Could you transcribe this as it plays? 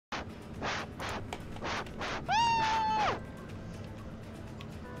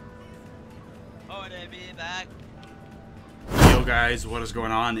Yo guys, what is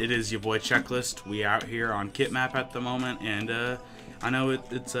going on? It is your boy Checklist. We out here on Kitmap at the moment, and I know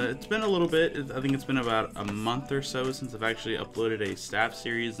it's been a little bit. I think it's been about a month or so since I've actually uploaded a staff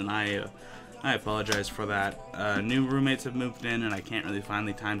series, and I apologize for that. New roommates have moved in, and I can't really find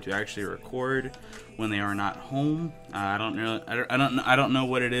the time to actually record when they are not home. I don't know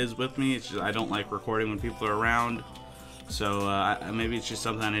what it is with me. It's just I don't like recording when people are around. So maybe it's just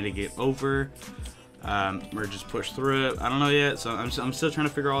something I need to get over. Or just push through it. I don't know yet, so I'm still trying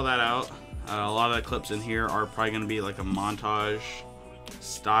to figure all that out. A lot of the clips in here are probably going to be like a montage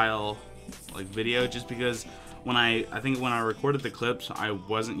style like video, just because when I think when I recorded the clips I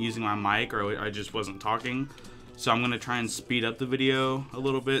wasn't using my mic, or I just wasn't talking. So I'm going to try and speed up the video a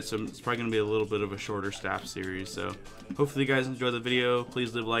little bit, so it's probably going to be a little bit of a shorter staff series. So hopefully you guys enjoy the video.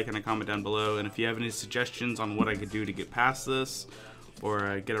 Please leave a like and a comment down below, and if you have any suggestions on what I could do to get past this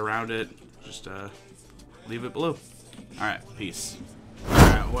or get around it, just leave it below. Alright, peace.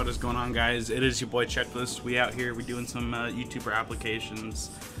 Alright, what is going on, guys? It is your boy Checklist. We out here, we're doing some YouTuber applications.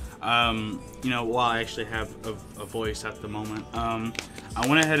 You know, while I actually have a voice at the moment. I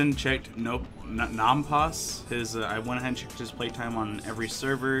went ahead and checked Nampos. I went ahead and checked his playtime on every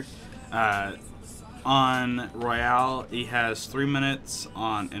server. On Royale, he has 3 minutes.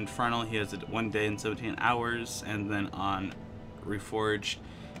 On Infernal, he has 1 day and 17 hours. And then on Reforged,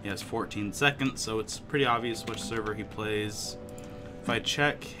 he has 14 seconds, so it's pretty obvious which server he plays. If I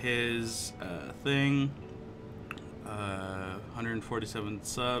check his thing, 147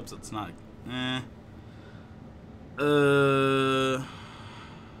 subs, that's not, okay.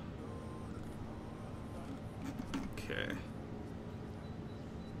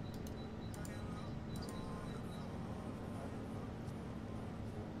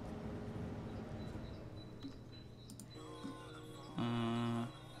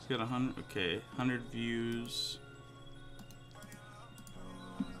 Got 100, okay, 100 views.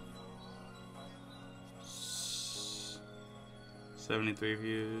 73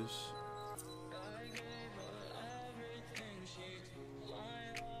 views.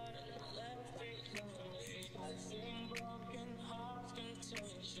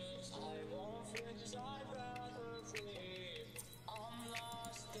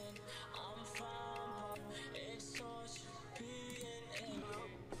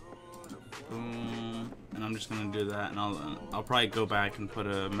 And I'm just gonna do that, and I'll probably go back and put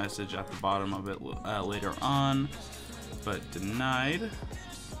a message at the bottom of it later on, but denied.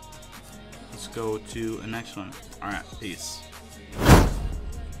 Let's go to the next one. All right, peace.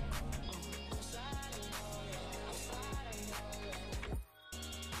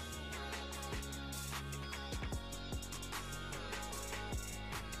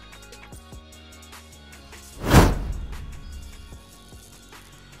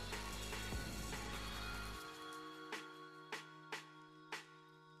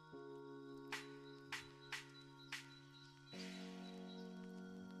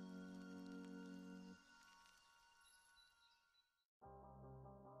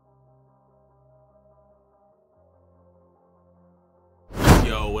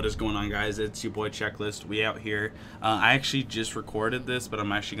 Yo, what is going on, guys? It's your boy Checklist. We out here. I actually just recorded this, but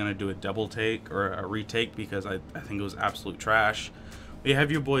I'm actually gonna do a double take or a retake because I think it was absolute trash. We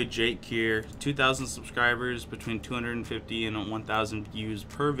have your boy Jake here, 2,000 subscribers, between 250 and 1,000 views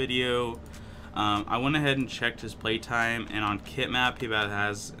per video. I went ahead and checked his playtime, and on Kitmap he about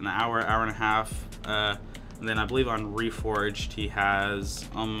has an hour and a half. And then I believe on Reforged he has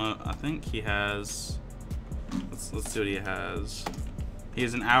I think he has, let's see what he has. He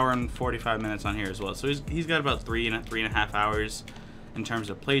has an hour and 45 minutes on here as well. So he's got about three and a half hours in terms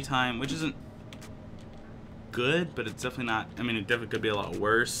of playtime, which isn't good, but it's definitely not, I mean, it definitely could be a lot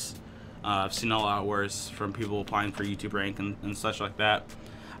worse. I've seen a lot worse from people applying for YouTube rank and such like that.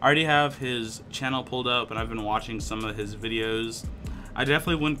 I already have his channel pulled up, and I've been watching some of his videos. I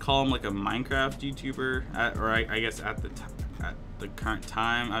definitely wouldn't call him like a Minecraft YouTuber, or I guess at the current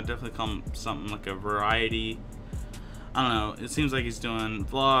time, I'd definitely call him something like a variety. I don't know, it seems like he's doing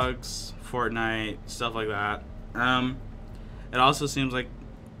vlogs, Fortnite, stuff like that. It also seems like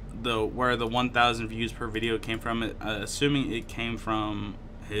where the 1,000 views per video came from, assuming it came from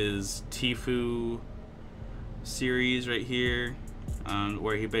his Tfue series right here,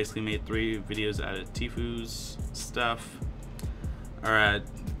 where he basically made 3 videos out of Tfue's stuff. Or I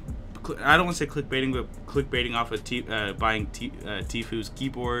don't want to say clickbaiting, but clickbaiting off of buying Tfue's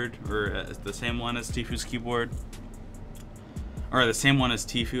keyboard, or the same one as Tfue's keyboard. Or the same one as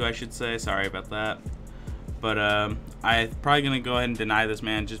Tfue, I should say. Sorry about that. But I'm probably going to go ahead and deny this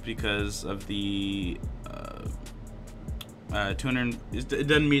man just because of the 200. It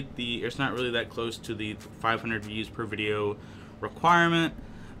doesn't meet the. It's not really that close to the 500 views per video requirement.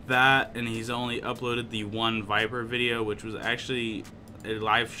 That, and he's only uploaded the one Viper video, which was actually a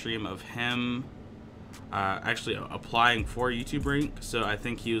live stream of him actually applying for YouTube rank. So I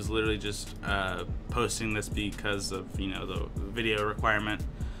think he was literally just posting this because of, you know, the video requirement.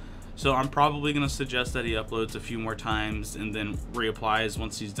 So I'm probably going to suggest that he uploads a few more times and then reapplies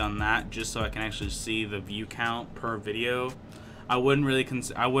once he's done that, just so I can actually see the view count per video. I wouldn't really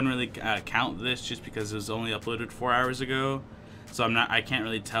count this just because it was only uploaded 4 hours ago. So I can't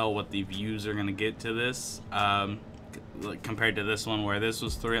really tell what the views are going to get to this compared to this one, where this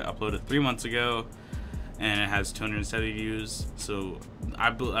was uploaded 3 months ago and it has 270 views. So I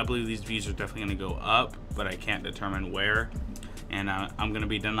believe these views are definitely going to go up, but I can't determine where. And I'm going to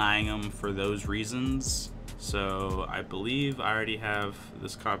be denying them for those reasons. So I believe I already have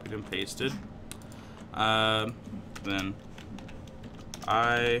this copied and pasted. Then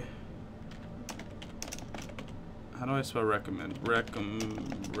how do I spell recommend?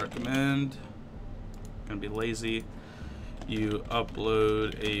 Recommend. Gonna be lazy. You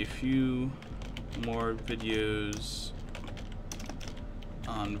upload a few more videos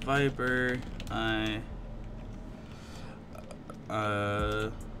on Viper. I'm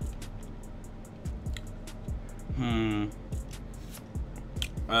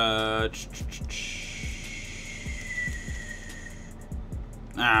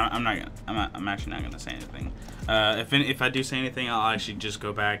actually not gonna say anything. If I do say anything, I'll actually just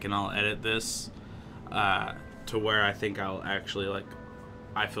go back and I'll edit this to where I think I'll actually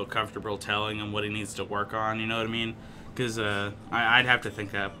I feel comfortable telling him what he needs to work on. You know what I mean? Because I'd have to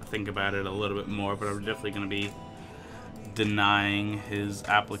think about it a little bit more, but I'm definitely gonna be denying his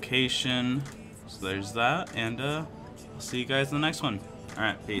application. So there's that, and I'll see you guys in the next one. All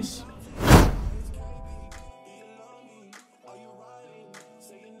right, peace.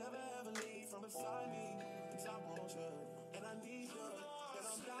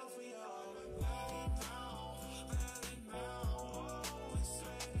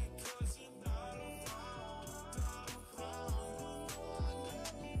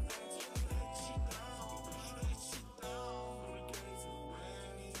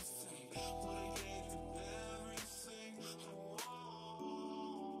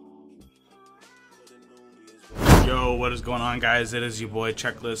 Yo, what is going on, guys? It is your boy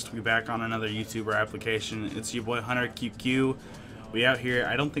Checklist. We back on another YouTuber application. It's your boy Hunter QQ. We out here.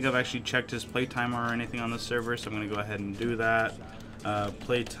 I don't think I've actually checked his playtime or anything on the server, so I'm gonna go ahead and do that.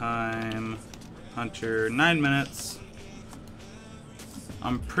 Playtime Hunter 9 minutes.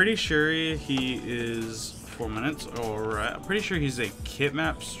 I'm pretty sure he is 4 minutes. Alright, I'm pretty sure he's a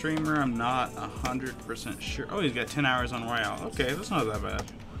kitmap streamer. I'm not 100% sure. Oh, he's got 10 hours on Royale. Okay, that's not that bad.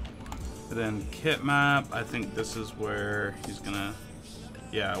 And then kit map, I think this is where he's gonna,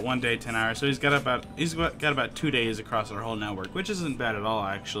 yeah, 1 day, 10 hours. So he's got about 2 days across our whole network, which isn't bad at all,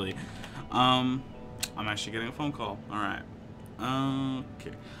 actually. I'm actually getting a phone call. All right.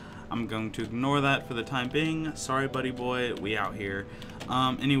 Okay. I'm going to ignore that for the time being. Sorry, buddy boy. We out here.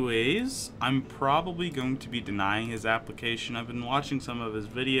 Anyways, I'm probably going to be denying his application. I've been watching some of his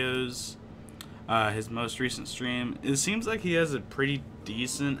videos. His most recent stream, it seems like he has a pretty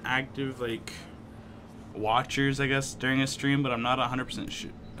decent active watchers, I guess, during his stream, but I'm not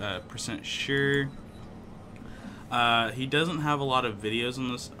 100% sure. He doesn't have a lot of videos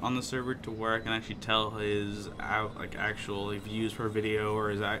on the server to where I can actually tell his actual views per video,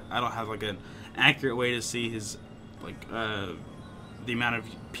 or I don't have an accurate way to see his the amount of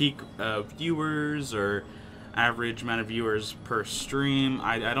peak viewers or average amount of viewers per stream.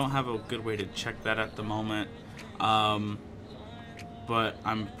 I don't have a good way to check that at the moment, but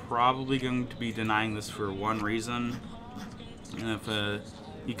I'm probably going to be denying this for one reason. And if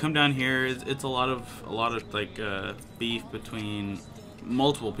you come down here, it's a lot of beef between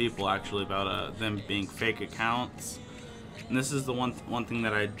multiple people actually about them being fake accounts. And this is the one thing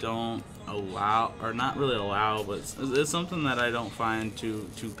that I don't allow, or not really allow, but it's something that I don't find too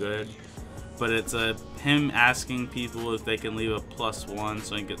good. But it's him asking people if they can leave a +1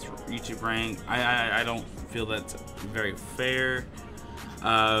 so he gets YouTube rank. I don't feel that's very fair.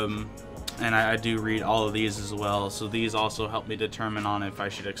 And I do read all of these as well, so these also help me determine on if I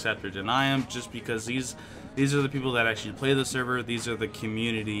should accept or deny them, just because these are the people that actually play the server. These are the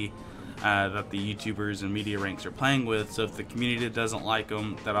community that the YouTubers and media ranks are playing with. So if the community doesn't like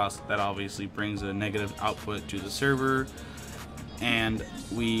them, that obviously brings a negative output to the server. And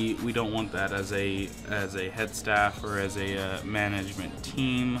we don't want that as a head staff or as a management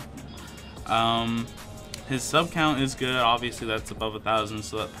team. His sub count is good. Obviously, that's above 1,000,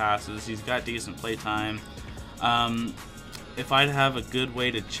 so that passes. He's got decent playtime. if I'd have a good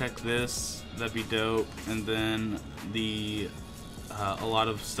way to check this, that'd be dope. And then the a lot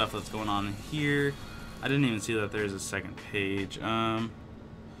of stuff that's going on here. I didn't even see that there's a second page.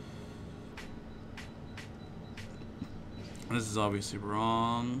 This is obviously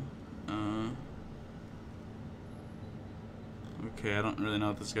wrong. Okay, I don't really know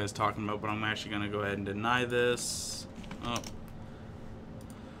what this guy's talking about, but I'm actually gonna go ahead and deny this.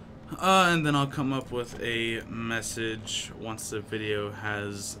 And then I'll come up with a message once the video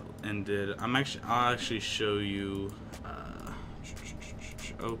has ended. I'll actually show you.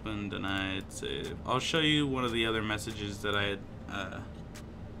 Open, denied, save. I'll show you one of the other messages that I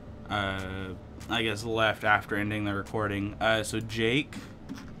had, I guess, left after ending the recording. So Jake,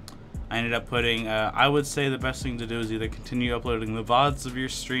 I ended up putting, I would say the best thing to do is either continue uploading the VODs of your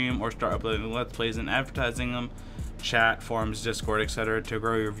stream or start uploading Let's Plays and advertising them, chat, forums, Discord, etc. to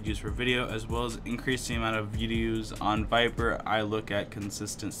grow your views per video, as well as increase the amount of views on Viper. I look at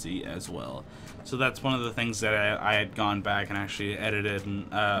consistency as well. So that's one of the things that I had gone back and actually edited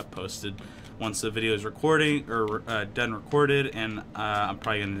and posted once the video is recording or done recorded, and I'm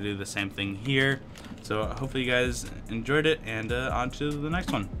probably going to do the same thing here. So hopefully you guys enjoyed it, and on to the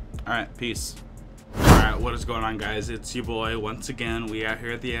next one. Alright, peace. Alright, what is going on, guys? It's your boy once again. We out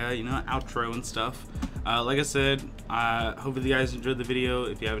here at the you know, outro and stuff. Like I said, hopefully you guys enjoyed the video.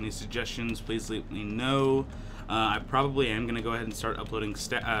 If you have any suggestions, please let me know. I probably am gonna go ahead and start uploading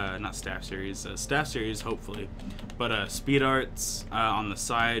staff series hopefully, but speed arts on the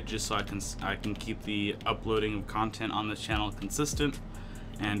side, just so I can keep the uploading of content on this channel consistent,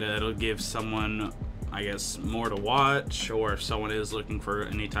 and it'll give someone, I guess, more to watch, or if someone is looking for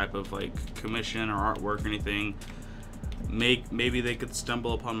any type of like commission or artwork or anything, maybe they could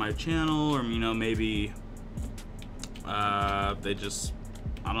stumble upon my channel, or, you know, maybe they just,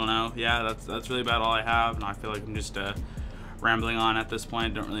 I don't know. Yeah, that's really about all I have, and I feel like I'm just rambling on at this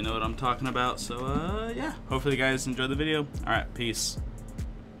point. Don't really know what I'm talking about. So yeah, hopefully you guys enjoyed the video. All right, peace.